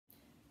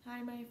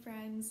Hi my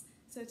friends,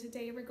 so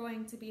today we're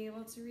going to be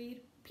able to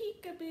read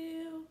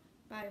Peekaboo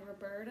by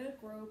Roberta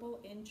Grobel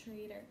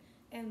Intrater,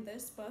 and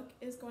this book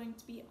is going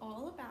to be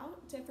all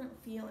about different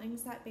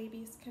feelings that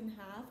babies can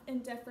have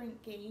and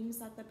different games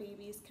that the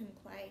babies can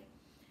play.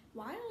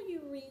 While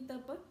you read the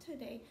book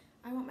today,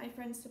 I want my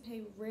friends to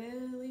pay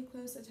really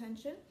close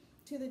attention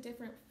to the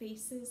different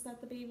faces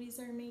that the babies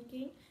are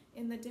making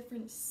and the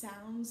different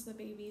sounds the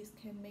babies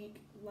can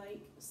make,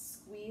 like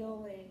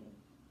squealing.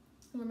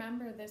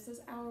 Remember, this is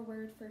our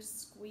word for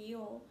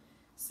squeal.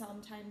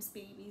 Sometimes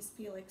babies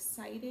feel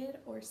excited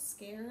or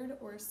scared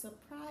or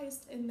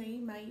surprised and they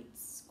might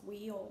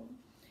squeal.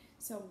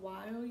 So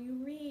while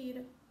you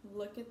read,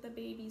 look at the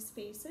baby's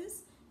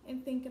faces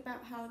and think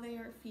about how they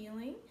are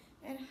feeling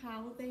and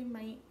how they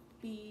might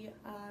be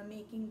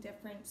making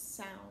different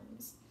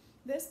sounds.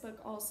 This book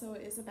also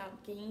is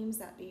about games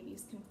that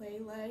babies can play,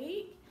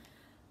 like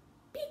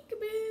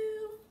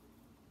peekaboo.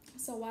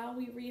 So while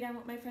we read, I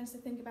want my friends to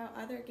think about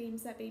other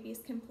games that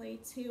babies can play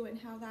too and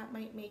how that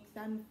might make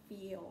them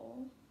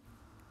feel.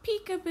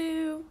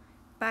 Peekaboo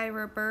by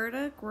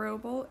Roberta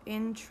Grobel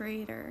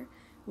Intrater.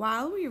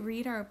 While we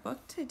read our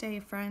book today,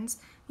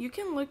 friends, you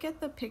can look at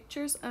the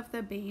pictures of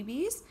the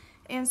babies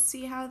and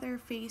see how their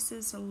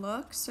faces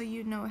look so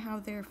you know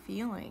how they're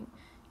feeling.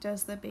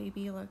 Does the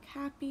baby look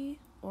happy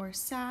or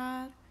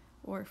sad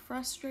or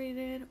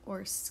frustrated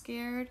or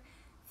scared?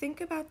 Think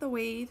about the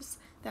ways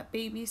that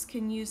babies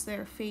can use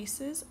their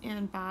faces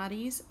and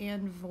bodies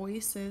and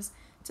voices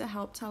to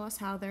help tell us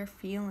how they're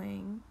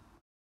feeling.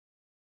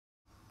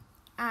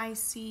 I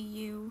see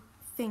you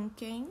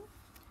thinking.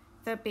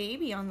 The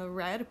baby on the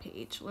red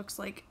page looks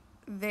like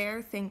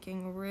they're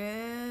thinking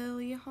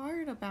really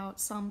hard about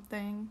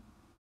something.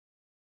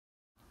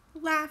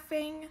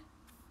 Laughing,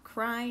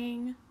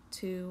 crying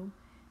too.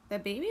 The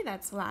baby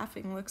that's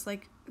laughing looks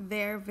like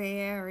they're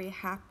very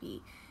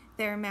happy.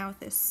 Their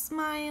mouth is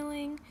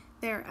smiling,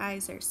 their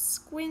eyes are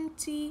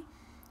squinty.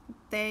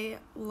 They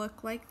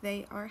look like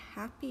they are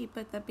happy,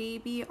 but the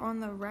baby on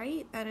the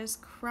right that is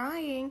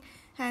crying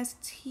has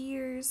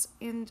tears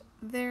and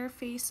their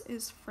face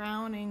is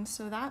frowning,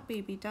 so that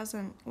baby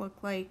doesn't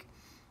look like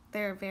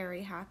they're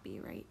very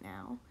happy right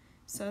now.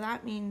 So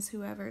that means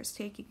whoever is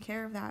taking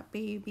care of that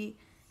baby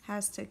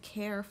has to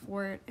care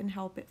for it and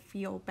help it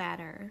feel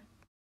better.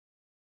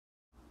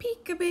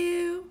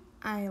 Peekaboo,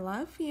 I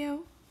love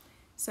you.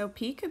 So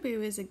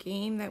peekaboo is a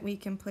game that we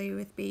can play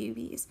with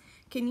babies.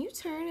 Can you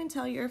turn and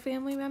tell your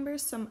family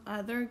members some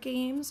other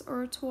games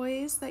or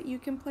toys that you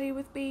can play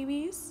with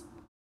babies?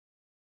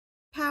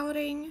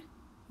 Pouting,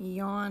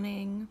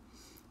 yawning.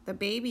 The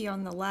baby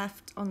on the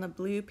left on the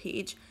blue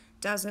page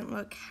doesn't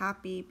look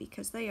happy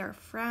because they are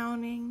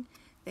frowning.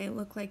 They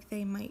look like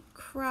they might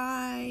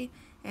cry.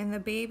 And the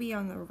baby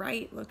on the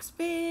right looks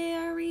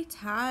very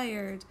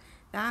tired.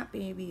 That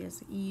baby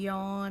is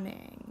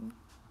yawning.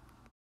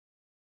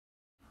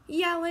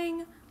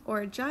 Yelling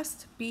or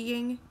just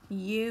being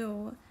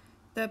you.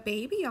 The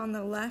baby on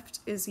the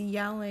left is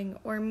yelling,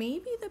 or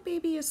maybe the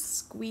baby is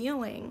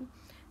squealing.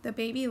 The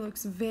baby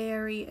looks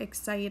very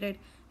excited,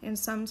 and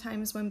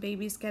sometimes when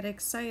babies get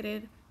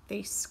excited,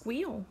 they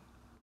squeal.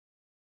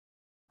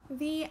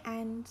 The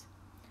end.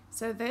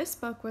 So this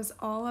book was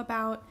all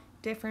about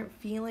different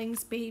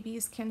feelings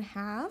babies can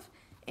have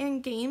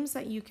and games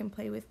that you can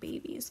play with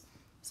babies.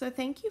 So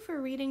thank you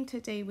for reading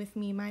today with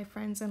me, my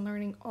friends, and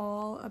learning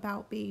all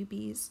about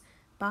babies.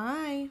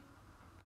 Bye.